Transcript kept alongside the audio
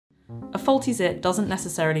A faulty zip doesn't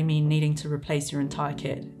necessarily mean needing to replace your entire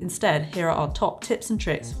kit. Instead, here are our top tips and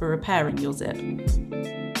tricks for repairing your zip.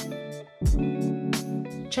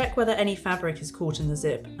 Check whether any fabric is caught in the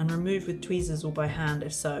zip and remove with tweezers or by hand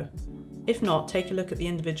if so. If not, take a look at the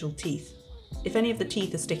individual teeth. If any of the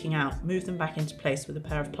teeth are sticking out, move them back into place with a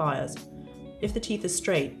pair of pliers. If the teeth are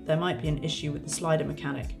straight, there might be an issue with the slider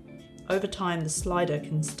mechanic. Over time, the slider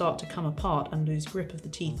can start to come apart and lose grip of the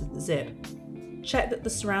teeth of the zip. Check that the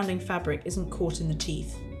surrounding fabric isn't caught in the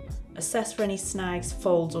teeth. Assess for any snags,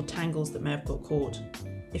 folds or tangles that may have got caught.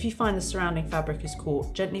 If you find the surrounding fabric is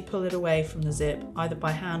caught, gently pull it away from the zip, either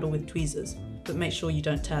by hand or with tweezers, but make sure you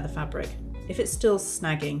don't tear the fabric. If it's still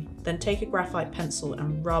snagging, then take a graphite pencil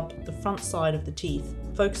and rub the front side of the teeth,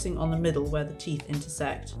 focusing on the middle where the teeth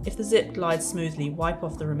intersect. If the zip glides smoothly, wipe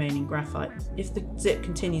off the remaining graphite. If the zip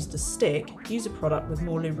continues to stick, use a product with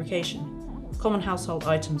more lubrication. Common household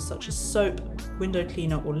items such as soap, window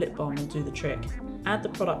cleaner or lip balm will do the trick. Add the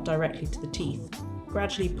product directly to the teeth.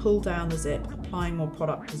 Gradually pull down the zip, applying more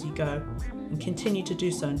product as you go, and continue to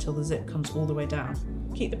do so until the zip comes all the way down.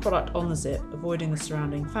 Keep the product on the zip, avoiding the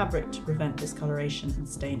surrounding fabric to prevent discoloration and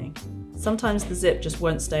staining. Sometimes the zip just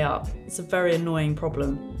won't stay up. It's a very annoying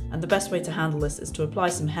problem, and the best way to handle this is to apply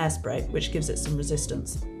some hairspray, which gives it some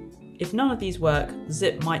resistance. If none of these work, the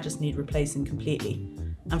zip might just need replacing completely.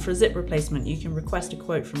 And for a zip replacement, you can request a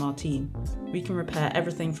quote from our team. We can repair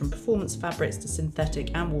everything from performance fabrics to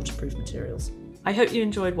synthetic and waterproof materials. I hope you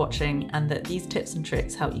enjoyed watching and that these tips and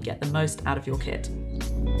tricks help you get the most out of your kit.